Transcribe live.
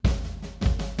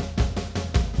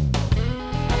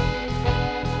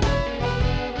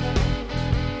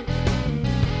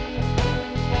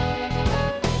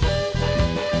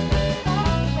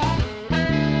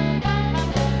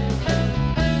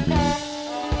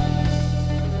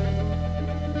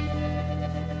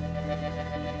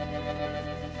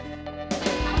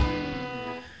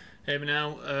Hey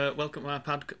now, welcome to our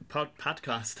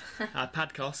podcast. Our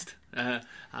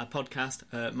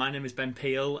podcast. My name is Ben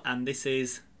Peel, and this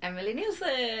is Emily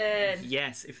Nielsen.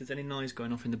 Yes. If there's any noise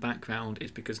going off in the background,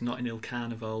 it's because Notting Hill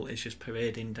Carnival is just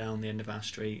parading down the end of our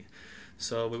street.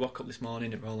 So we woke up this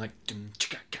morning, it were all like,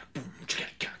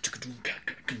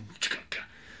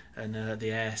 and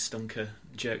the air stunk of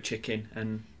jerk chicken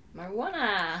and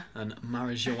marijuana.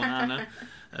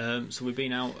 So we've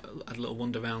been out, had a little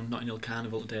wander around Notting Hill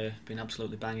Carnival today, been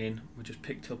absolutely banging. We just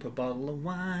picked up a bottle of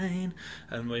wine,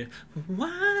 and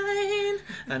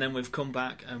then we've come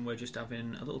back and we're just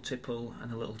having a little tipple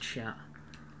and a little chat.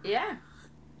 Yeah.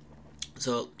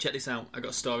 So check this out, I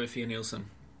got a story for you, Nielsen.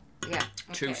 Yeah.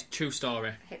 Okay. True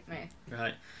story. Hit me.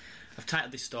 Right. I've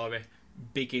titled this story,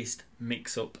 Biggest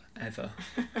Mix-Up Ever.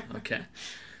 Okay.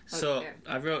 So Okay.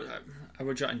 I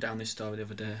was jotting down this story the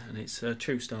other day, and it's a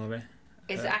true story.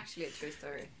 It's actually a true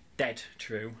story. Dead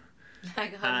true.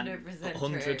 Like 100%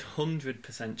 true.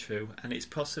 100% true. And it's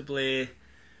possibly,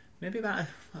 maybe about,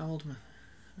 how old am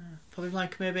I? Probably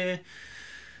like maybe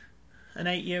an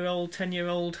 8-year-old,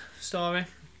 10-year-old story.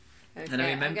 Okay, And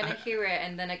I'm going to hear it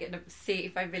and then I'm going to see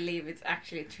if I believe it's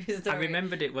actually a true story. I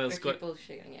remembered it whilst people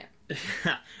shooting it.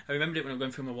 I remembered it when I was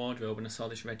going through my wardrobe and I saw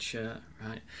this red shirt,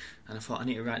 right? And I thought, I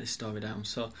need to write this story down.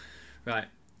 So, right,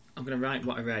 I'm going to write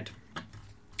what I read.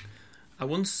 I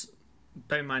once,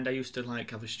 bear in mind, I used to like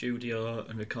have a studio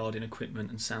and recording equipment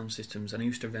and sound systems, and I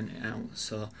used to rent it out.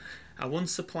 So, I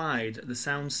once supplied the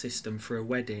sound system for a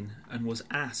wedding and was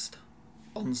asked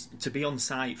to be on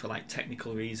site for like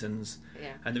technical reasons.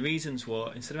 Yeah. And the reasons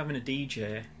were, instead of having a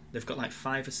DJ, they've got like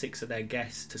 5 or 6 of their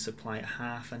guests to supply a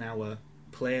half an hour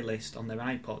playlist on their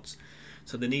iPods.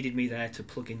 So they needed me there to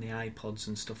plug in the iPods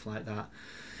and stuff like that.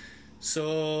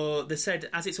 So they said,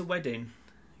 as it's a wedding,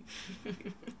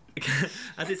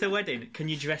 can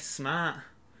you dress smart?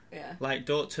 Yeah. Like,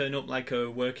 don't turn up like a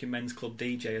working men's club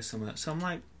DJ or something. So I'm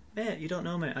like, mate, you don't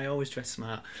know me, I always dress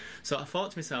smart. So I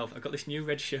thought to myself, I got this new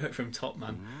red shirt from Top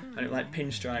Man, and it like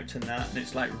pinstriped and that, and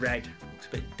it's like red. It's a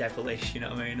bit devilish, you know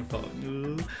what I mean? I thought,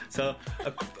 no. So I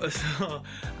thought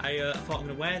I'm going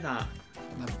to wear that.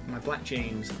 My black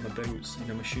jeans and my boots,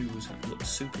 my shoes look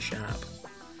super sharp.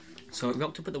 So I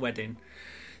rocked up at the wedding,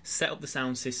 set up the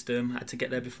sound system. I had to get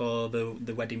there before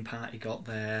the wedding party got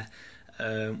there.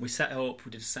 We set up,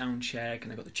 we did a sound check,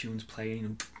 and I got the tunes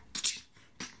playing,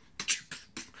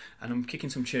 and I'm kicking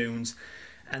some tunes,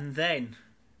 and then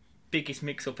biggest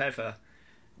mix-up ever.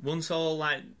 Once all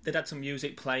like they'd had some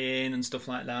music playing and stuff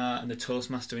like that, and the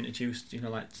toastmaster introduced,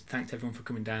 thanked everyone for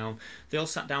coming down. They all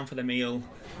sat down for their meal,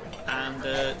 and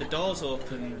the doors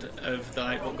opened of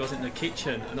what goes in the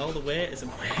kitchen, and all the waiters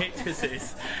and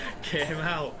waitresses came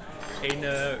out in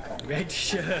red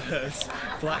shirts,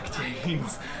 black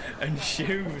jeans, and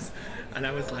shoes. And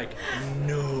I was like,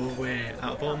 no way.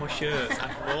 Out of all my shirts,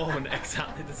 I've worn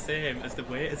exactly the same as the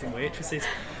waiters and waitresses.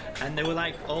 And they were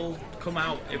like, all come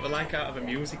out, it were like out of a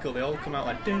musical. They all come out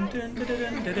like, dun dun dun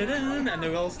dun dun dun dun, and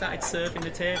they all started surfing the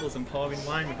tables and pouring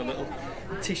wine with a little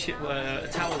tissue,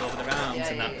 towel over their arms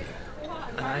and that.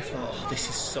 And I thought, oh, this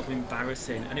is so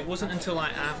embarrassing. And it wasn't until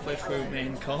like halfway through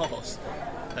main course,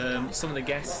 some of the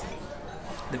guests,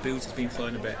 the booze has been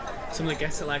flowing a bit. Some of the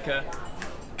guests are like,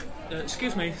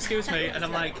 excuse me, and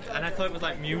I'm like, and I thought it was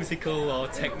like musical or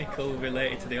technical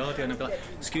related to the audio, and I'd be like,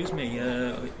 excuse me,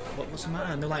 what's the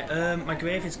matter? And they're like, my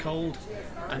gravy's cold.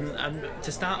 And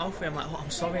to start off with, I'm like, oh, I'm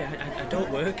sorry, I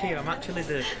don't work here, I'm actually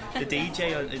the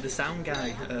DJ or the sound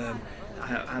guy.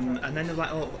 And then they're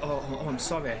like, oh, I'm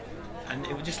sorry. And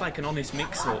it was just like an honest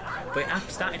mix-up, but it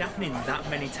started happening that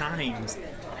many times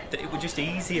that it was just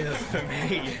easier for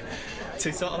me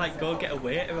to sort of like go get a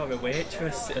waiter or a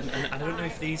waitress, and I don't know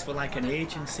if these were like an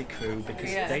agency crew,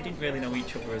 because they didn't really know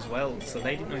each other as well, so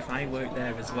they didn't know if I worked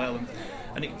there as well,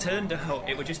 and it turned out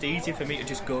it was just easier for me to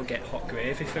just go get hot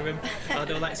gravy for them. Or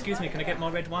they were like, excuse me, can I get more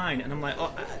red wine? And I'm like,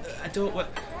 oh, I don't work.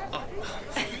 Oh,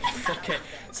 fuck it.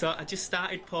 So I just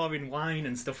started pouring wine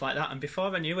and stuff like that, and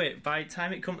before I knew it, by the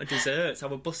time it come to desserts, I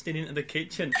was busting into the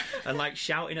kitchen and like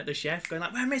shouting at the chef, going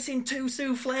like, we're missing 2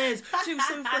 soufflés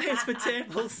for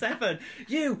table 7.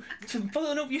 You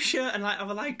pulling up your shirt, and like I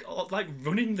was like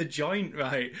running the joint,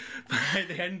 right? By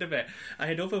the end of it, I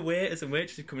had other waiters and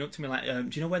waitresses coming up to me like, do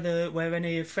you know where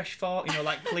any fresh fork,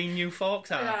 like clean new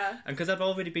forks are? Yeah. And because I've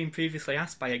already been previously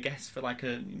asked by a guest for like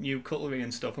a new cutlery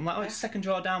and stuff, I'm like, oh, it's second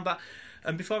drawer down, but.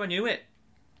 And before I knew it,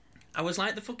 I was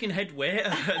like the fucking head waiter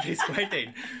at this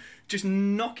wedding, just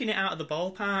knocking it out of the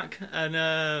ballpark.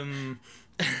 And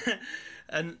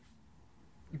and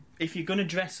if you're going to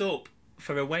dress up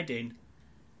for a wedding,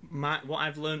 what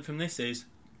I've learned from this is,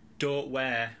 don't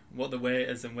wear what the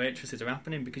waiters and waitresses are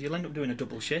happening, because you'll end up doing a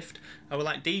double shift. I was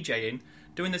like DJing,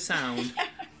 doing the sound,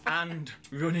 and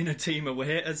running a team of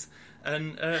waiters.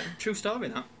 And true story,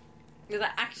 that. Is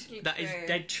that actually That true? is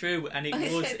dead true, and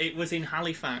it was in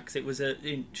Halifax. It was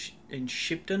in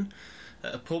Shibden,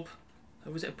 at a pub.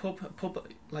 Was it a pub?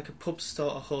 Like a pub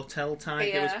sort of hotel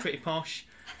type. It was pretty posh.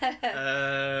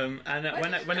 And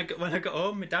when I got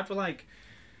home, my dad were like,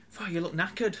 "Oh, you look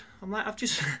knackered." I'm like, I've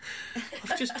just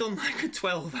done like a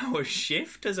 12-hour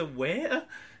shift as a waiter.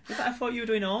 He's like, I thought you were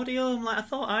doing audio. I'm like, I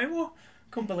thought I were.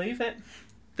 Couldn't believe it.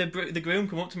 The groom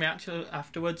come up to me actually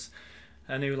afterwards,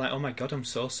 and he was like, "Oh my God, I'm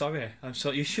so sorry.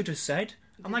 You should have said."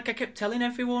 I'm like, I kept telling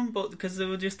everyone, but because there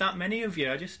were just that many of you,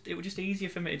 it was just easier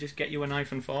for me to just get you a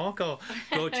knife and fork, or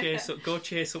go chase up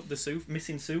the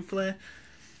missing souffle.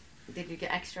 Did you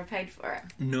get extra paid for it?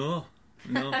 No.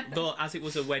 Though as it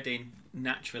was a wedding,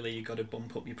 naturally you got to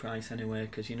bump up your price anyway,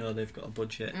 because you know they've got a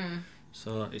budget,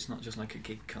 so it's not just like a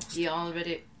gig cost. You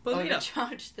already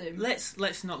overcharged them.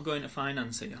 Let's not go into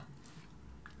finance here.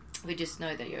 We just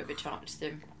know that you overcharged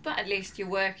them. But at least you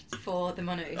worked for the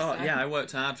money. Oh, so. yeah, I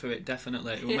worked hard for it,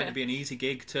 definitely. It was meant to be an easy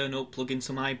gig, turn up, plug in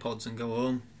some iPods and go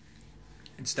home.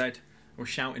 Instead, I was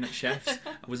shouting at chefs.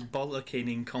 I was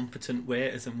bollocking incompetent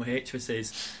waiters and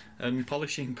waitresses and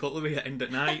polishing cutlery at end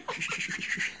at night.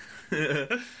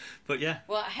 But yeah.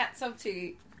 Well, hats off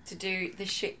to do the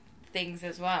shit things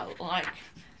as well. Like,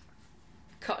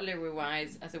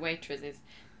 cutlery-wise, as a waitress, is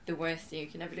the worst thing you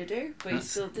can ever do, but you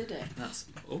still did it.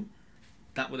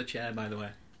 That with a chair, by the way.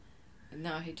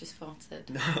 No, he just farted.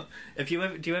 No, have you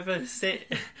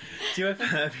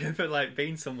ever like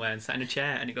been somewhere and sat in a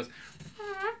chair and it goes,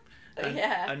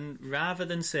 and rather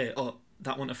than say, "Oh,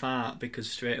 that wasn't a fart,"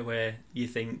 because straight away you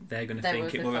think they're going to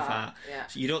think it was a fart. Yeah.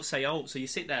 So you don't say, "Oh," so you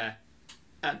sit there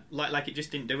and like it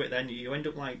just didn't do it. Then you end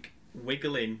up like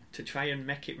wiggling to try and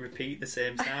make it repeat the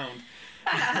same sound.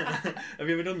 Have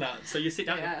you ever done that? So you sit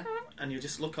down and you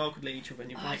just look awkwardly at each other and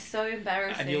you're like, it's so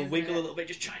embarrassing. and you'll wiggle a little bit,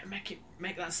 just try and make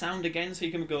that sound again, so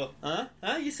you can go,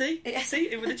 you see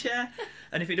it with a chair.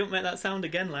 And if you don't make that sound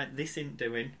again, like this ain't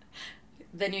doing,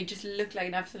 then you just look like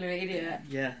an absolute idiot.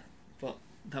 Yeah, but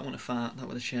that wasn't a fart, that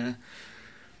was a chair.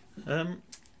 Trying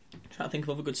to think of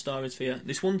other good stories for you.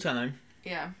 This one time,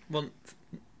 it's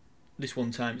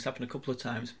happened a couple of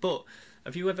times, but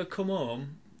have you ever come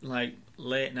home like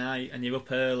late night and you're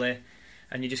up early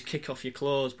and you just kick off your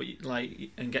clothes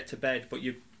and get to bed, but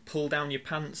you pull down your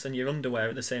pants and your underwear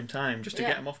at the same time just to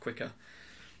get them off quicker?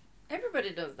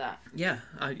 Everybody does that. Yeah,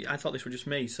 I thought this was just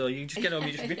me. So you just get home,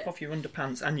 you just rip off your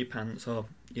underpants and your pants, or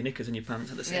your knickers and your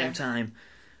pants at the same time,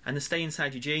 and they stay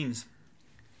inside your jeans.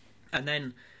 And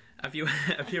then have you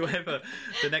ever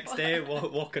the next day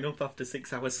walking up after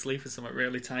 6 hours sleep or something,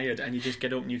 really tired, and you just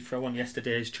get up and you throw on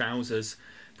yesterday's trousers,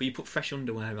 but you put fresh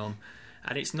underwear on,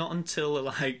 and it's not until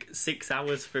like 6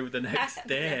 hours through the next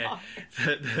day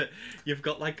that you've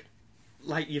got like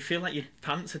you feel like your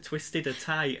pants are twisted or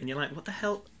tight, and you're like, what the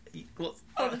hell? What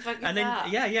the fuck is and then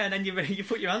that? and then you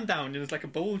put your hand down and there's like a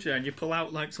bulger and you pull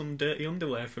out like some dirty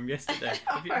underwear from yesterday.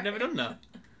 Have you never done that?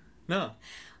 No.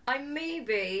 I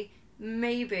maybe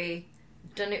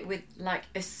done it with like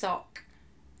a sock.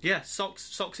 Yeah,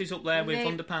 socks is up there with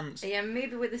underpants. Yeah,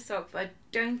 maybe with a sock, but I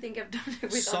don't think I've done it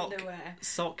with underwear.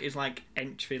 Sock is like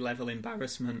entry level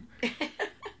embarrassment.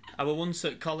 I was once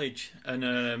at college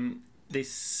and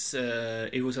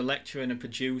he was a lecturer and a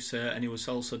producer, and he was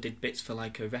also did bits for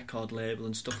like a record label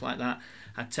and stuff like that.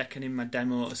 I'd taken him my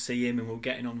demo to see him and we were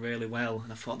getting on really well,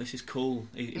 and I thought, this is cool.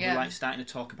 He was like starting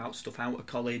to talk about stuff out of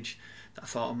college that I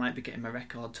thought I might be getting my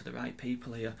record to the right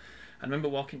people here. I remember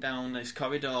walking down this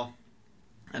corridor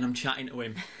and I'm chatting to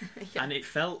him and it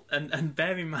felt, and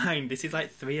bear in mind this is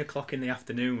like 3 o'clock in the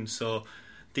afternoon, so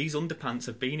these underpants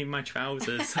have been in my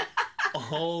trousers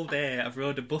all day. I've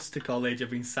rode a bus to college, I've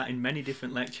been sat in many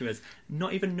different lecturers,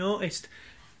 not even noticed.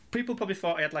 People probably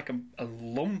thought I had like a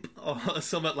lump or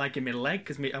something like in my leg,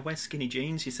 because I wear skinny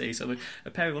jeans, you see, so with a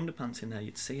pair of underpants in there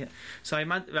you'd see it. So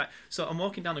so I'm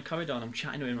walking down the corridor and I'm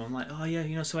chatting to him, I'm like, oh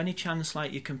yeah, so any chance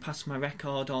like you can pass my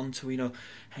record on to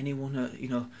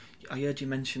anyone, I heard you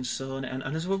mention so,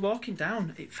 and as we're walking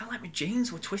down it felt like my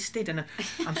jeans were twisted and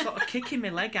I'm sort of kicking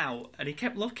my leg out, and he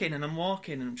kept looking, and I'm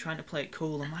walking and I'm trying to play it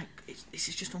cool. I'm like, this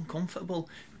is just uncomfortable,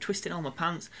 I'm twisting all my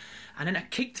pants, and then I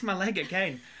kicked my leg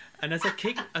again. And as I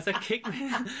kicked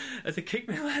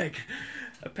my leg,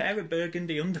 a pair of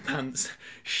burgundy underpants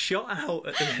shot out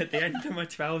at the end of my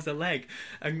trouser leg,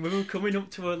 and we were coming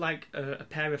up to a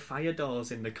pair of fire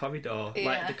doors in the corridor,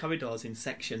 like the corridors in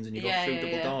sections, and you go through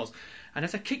double doors. And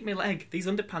as I kicked my leg, these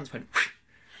underpants went,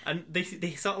 and they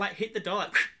sort of like hit the door,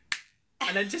 like,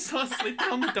 and then just sort of slid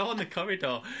down the door in the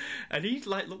corridor. And he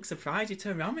like looked surprised. He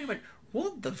turned around me and went,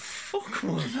 "What the fuck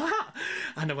was that?"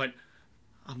 And I went,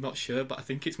 "I'm not sure, but I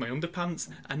think it's my underpants."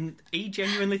 And he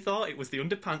genuinely thought it was the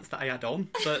underpants that I had on,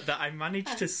 but that I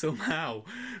managed to somehow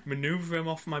manoeuvre them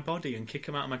off my body and kick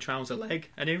them out of my trouser leg.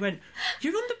 And he went,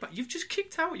 "You've just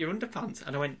kicked out your underpants."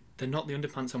 And I went, "They're not the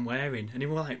underpants I'm wearing." And he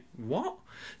was like, "What?"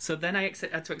 So then I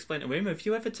had to explain to him, "Have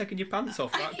you ever taken your pants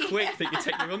off that quick that you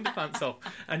take your underpants off?"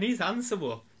 And his answer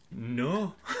was,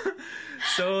 "No."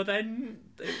 So then,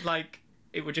 like,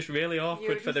 it was just really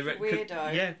awkward for the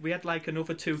weirdo. Yeah, we had like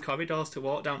another 2 corridors to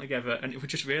walk down together, and it was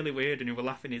just really weird. And he was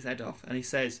laughing his head off. And he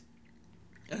says,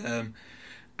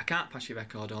 "I can't pass your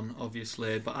record on,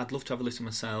 obviously, but I'd love to have a listen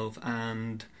myself.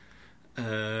 And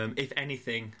if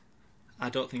anything, I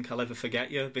don't think I'll ever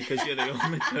forget you, because you're the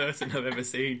only person I've ever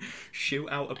seen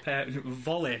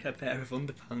volley a pair of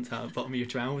underpants out of the bottom of your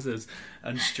trousers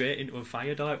and straight into a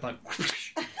fire door, like."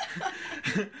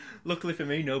 Luckily for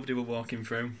me, nobody was walking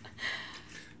through.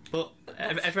 But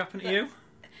ever happened to you?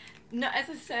 No, as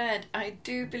I said, I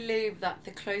do believe that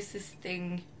the closest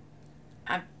thing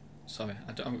Sorry,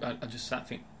 I just sat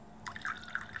thinking.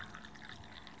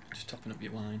 Just topping up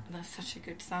your wine. That's such a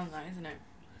good sound, that, isn't it?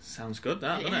 Sounds good,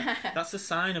 that, doesn't it? That's a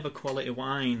sign of a quality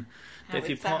wine. How If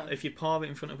you pour it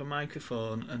in front of a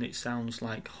microphone and it sounds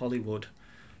like Hollywood.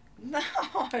 No.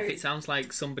 If it sounds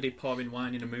like somebody pouring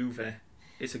wine in a movie,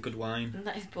 it's a good wine.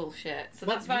 That is bullshit. So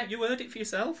Well, that's why you heard it for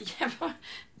yourself. Yeah, but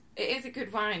it is a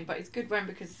good wine, but it's good wine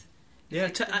because Yeah,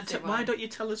 it's expensive why wine. don't you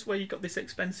tell us where you got this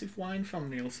expensive wine from,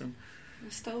 Nielsen? I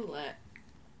stole it.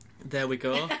 There we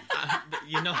go.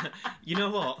 You know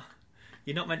what?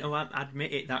 You're not meant to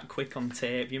admit it that quick on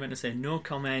tape. You're meant to say no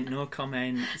comment, no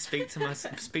comment. Speak to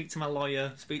my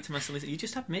lawyer. Speak to my solicitor. You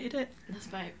just admitted it. That's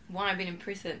why I've been in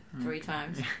prison 3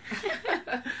 times.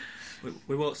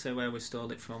 We won't say where we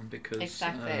stole it from because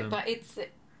Exactly, but it's.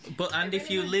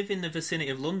 If you live in the vicinity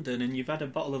of London and you've had a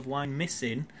bottle of wine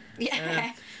missing,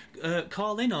 Yeah.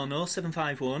 call in on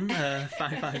 0751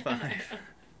 555.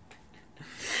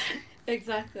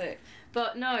 Exactly.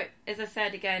 But no, as I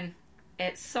said again,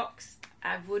 it's socks.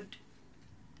 I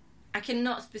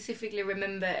cannot specifically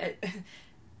remember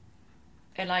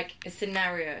a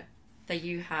scenario that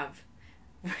you have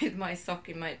with my sock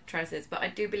in my trousers, but I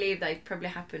do believe that it probably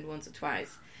happened once or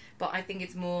twice. But I think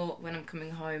it's more when I'm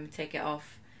coming home, take it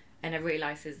off, and I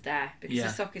realise it's there, because the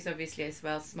sock is obviously as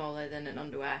well smaller than an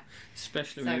underwear.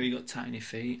 Especially when you got tiny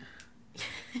feet.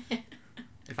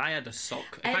 If I had a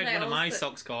sock, if I had one of my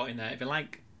socks caught in there, it'd be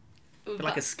like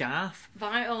a scarf.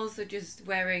 But I also just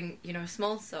wearing,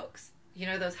 small socks.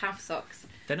 Those half socks.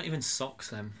 They're not even socks,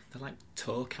 them. They're like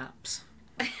toe caps.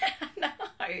 No.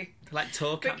 They're like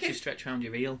toe caps you stretch around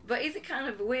your heel. But is it kind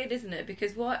of weird, isn't it?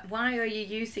 Because why are you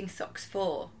using socks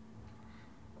for?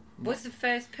 What's the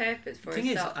first purpose for a sock? The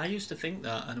thing is, I used to think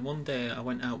that, and one day I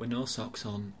went out with no socks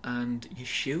on, and your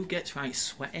shoe gets right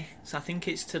sweaty. So I think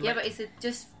it's to but is it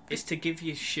just... It's to give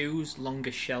your shoes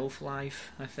longer shelf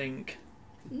life, I think.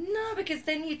 No, because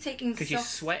then you're taking socks... Because you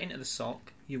sweat into the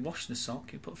sock, you wash the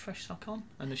sock, you put a fresh sock on,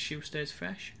 and the shoe stays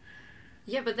fresh.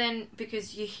 Yeah, but then,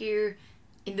 because you hear...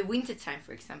 In the winter time,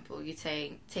 for example, you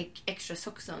take extra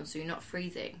socks on so you're not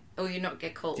freezing, or you not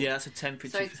get cold. Yeah, that's a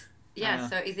temperature... So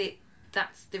so is it...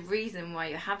 That's the reason why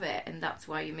you have it, and that's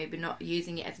why you're maybe not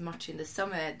using it as much in the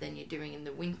summer than you're doing in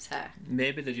the winter.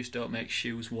 Maybe they just don't make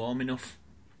shoes warm enough,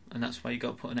 and that's why you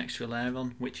got to put an extra layer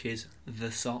on, which is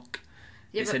the sock.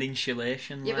 Yeah, it's an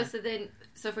insulation layer. Yeah, but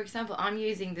so for example, I'm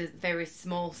using the very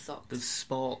small socks. The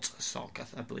sport sock,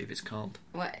 I believe it's called.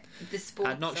 What? The sport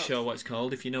I'm not socks. sure what it's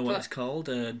called. If you know what it's called,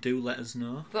 do let us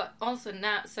know. But also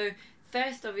now, so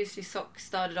first obviously socks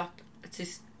started up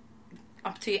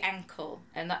to your ankle,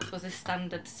 and that was a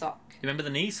standard sock. You remember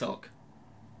the knee sock?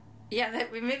 Yeah,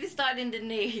 we maybe started in the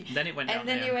knee. Then it went down and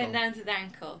then you went down to the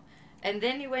ankle. And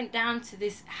then you went down to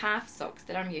this half socks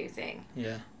that I'm using.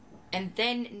 Yeah. And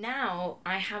then now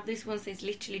I have this one that's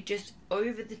literally just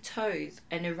over the toes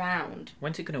and around.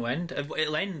 When's it going to end?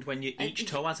 It'll end when each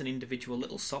toe has an individual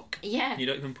little sock. Yeah. You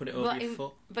don't even put it over your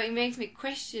foot. But it makes me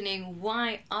questioning,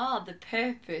 why are the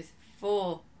purpose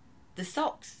for the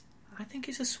socks? I think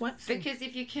it's a sweat thing. Because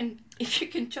if you can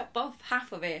chop off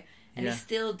half of it and it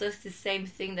still does the same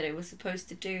thing that it was supposed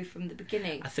to do from the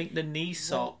beginning. I think the knee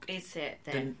sock... What is it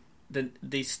then?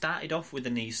 They started off with the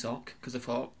knee sock because I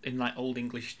thought in like old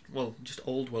English, well, just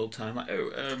old world time, like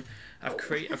I'm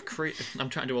trying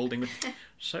to do old English.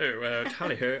 So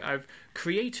tally ho, I've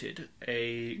created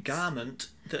a garment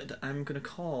that I'm going to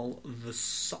call the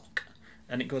sock,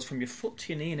 and it goes from your foot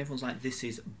to your knee, and everyone's like, this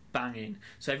is banging.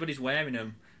 So everybody's wearing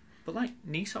them, But like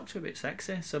knee socks are a bit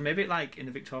sexy, so maybe like in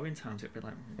the Victorian times it'd be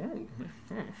like,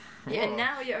 Yeah,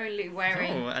 now you're only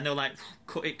wearing. and they're like,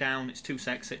 cut it down, it's too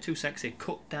sexy,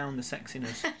 cut down the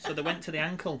sexiness. So they went to the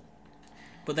ankle,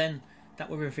 but then that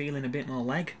were revealing a bit more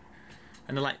leg,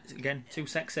 and they're like, again, too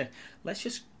sexy. Let's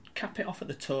just cap it off at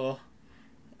the toe,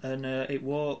 and it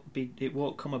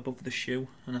won't come above the shoe.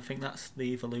 And I think that's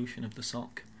the evolution of the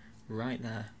sock, right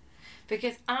there.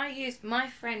 Because my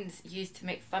friends used to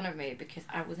make fun of me because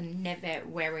I was never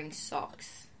wearing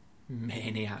socks.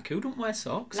 Maniac, who don't wear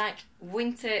socks? Like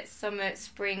winter, summer,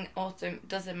 spring, autumn,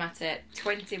 doesn't matter.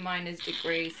 20 minus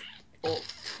degrees or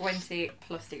 20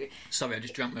 plus degrees. Sorry, I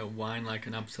just drank my wine like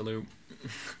an absolute...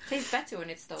 Tastes better when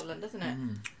it's stolen, doesn't it?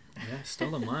 Yeah,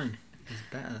 stolen wine is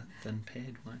better than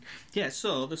paid wine. Yeah,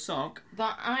 so the sock...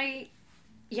 But I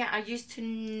used to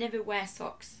never wear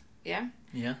socks, yeah?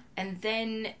 Yeah. And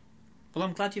then... Well,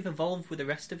 I'm glad you've evolved with the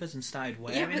rest of us and started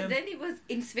wearing them. Yeah, but then it was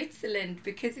in Switzerland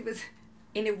because it was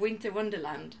in a winter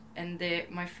wonderland. And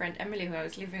my friend Emily, who I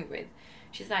was living with,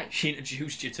 she's like... She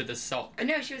introduced you to the sock.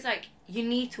 No, she was like, you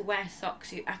need to wear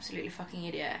socks, you absolutely fucking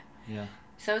idiot. Yeah.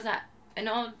 So I was like...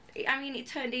 it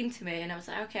turned into me and I was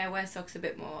like, okay, I wear socks a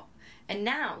bit more. And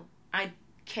now I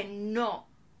cannot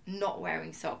not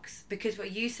wearing socks because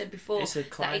what you said before, it's a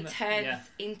climate, that it turns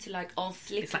into like all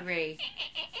slippery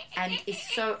and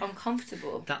it's so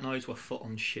uncomfortable. That noise were foot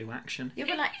on shoe action. Yeah,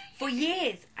 but like for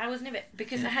years I was never,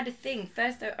 because I had a thing.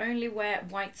 First I only wear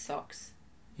white socks.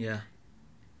 Yeah.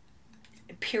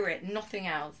 Period, nothing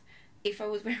else. If I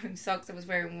was wearing socks, I was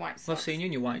wearing white socks. Well, I've seen you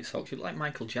in your white socks. You look like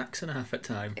Michael Jackson half at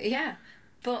time. Yeah,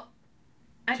 but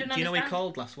I don't understand. Do you know he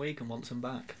called last week and wants them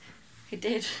back? He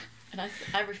did. And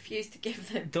I refused to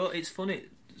give them. Though it's funny,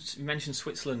 you mentioned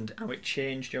Switzerland, how it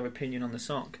changed your opinion on the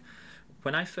sock.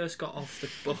 When I first got off the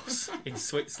bus in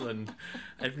Switzerland,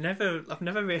 I've never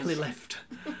really left.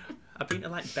 I've been to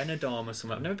like Benidorm or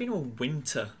something. I've never been to a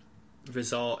winter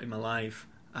resort in my life,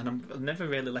 and I've never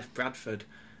really left Bradford.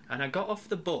 And I got off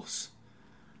the bus,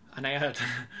 and I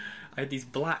had these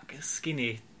black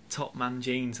skinny top man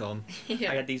jeans on.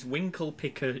 Yeah. I had these winkle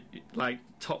picker like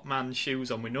top man shoes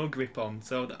on with no grip on,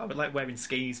 so I was like wearing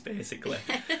skis basically.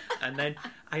 And then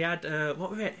I had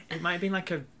what were it? It might have been like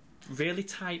a really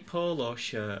tight polo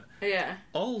shirt. Yeah.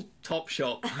 All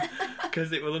Topshop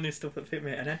because it was only stuff that fit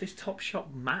me. And I had this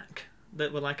Topshop Mac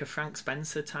that were like a Frank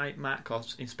Spencer type Mac or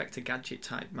Inspector Gadget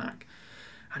type Mac.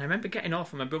 And I remember getting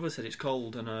off and my brother said it's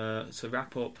cold and to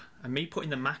wrap up. And me putting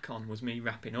the Mac on was me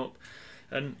wrapping up.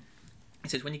 And he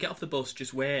says, when you get off the bus,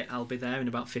 just wait, I'll be there in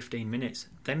about 15 minutes.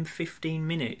 Them 15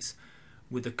 minutes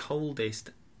were the coldest,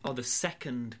 or the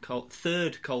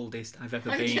third coldest I've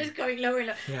ever been. Just going lower and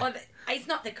lower. Yeah. Oh, it's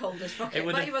not the coldest, but it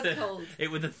was cold.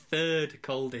 It was the third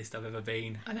coldest I've ever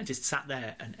been. And I just sat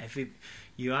there and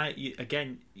you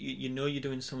know you're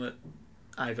doing something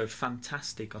either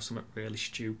fantastic or something really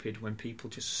stupid when people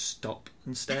just stop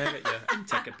and stare at you and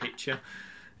take a picture.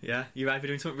 Yeah, you're either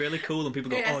doing something really cool and people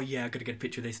go, oh yeah, I've got to get a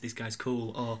picture of this guy's cool,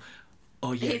 or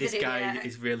oh yeah, this guy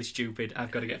is really stupid,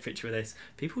 I've got to get a picture of this.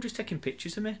 People were just taking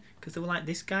pictures of me because they were like,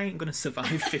 this guy ain't going to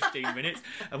survive 15 minutes.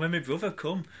 And when my brother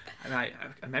come, and I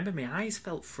remember my eyes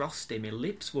felt frosty, my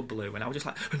lips were blue, and I was just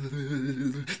like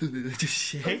just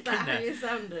shaking. Is that how you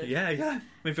sounded? Yeah.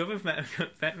 My brother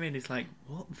met me and he's like,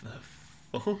 what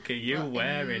the fuck are you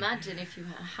wearing? Imagine if you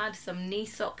had some knee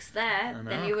socks there,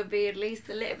 then you would be at least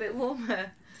a little bit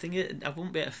warmer. Thing is, I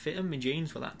wouldn't be able to fit them. My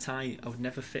jeans were that tight. I would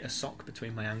never fit a sock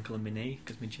between my ankle and my knee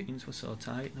because my jeans were so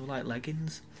tight. They were like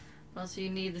leggings. Well, so you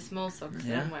need the small socks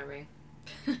that I'm wearing.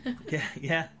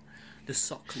 yeah. The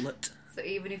socklet. So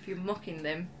even if you're mocking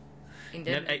them, in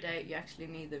the end of the day, you actually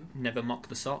need them. Never mock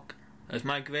the sock. As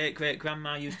my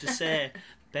great-great-grandma used to say,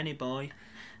 Benny boy,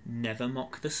 never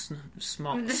mock the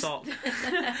sock.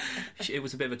 It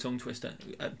was a bit of a tongue twister.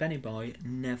 Benny boy,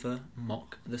 never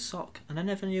mock the sock. And I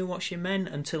never knew what she meant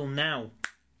until now.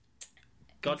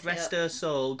 God rest her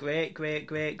soul, great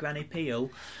Granny Peel.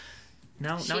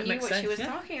 Now it makes sense. She knew what she was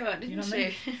talking about, didn't she? I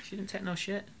mean? She didn't take no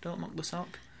shit. Don't mock the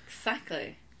sock.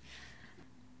 Exactly.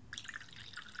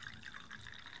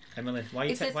 Emily, why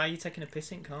are you taking a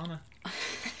pissing corner?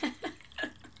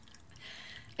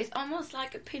 It's almost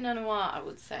like a Pinot Noir, I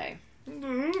would say.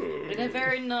 In a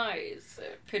very nice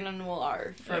Pinot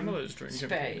Noir from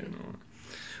Spain.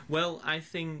 Well, I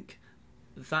think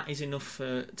that is enough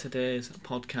for today's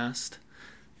podcast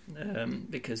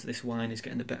because this wine is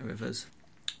getting the better of us.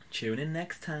 Tune in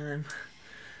next time.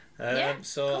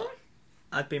 Cool.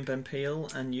 I've been Ben Peel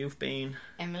and you've been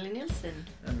Emily Nilsson.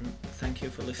 And thank you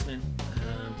for listening.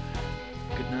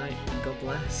 Good night and God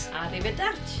bless.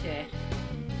 Arrivederci.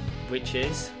 Which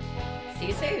is? See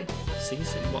you soon. See you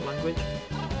soon. What language?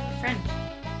 French.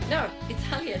 No,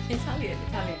 Italian.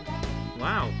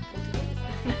 Wow.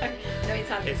 Portuguese. No,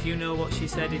 Italian. If you know what she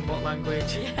said in what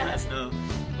language, Yeah. let us know.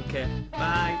 Okay,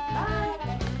 bye.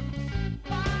 Bye.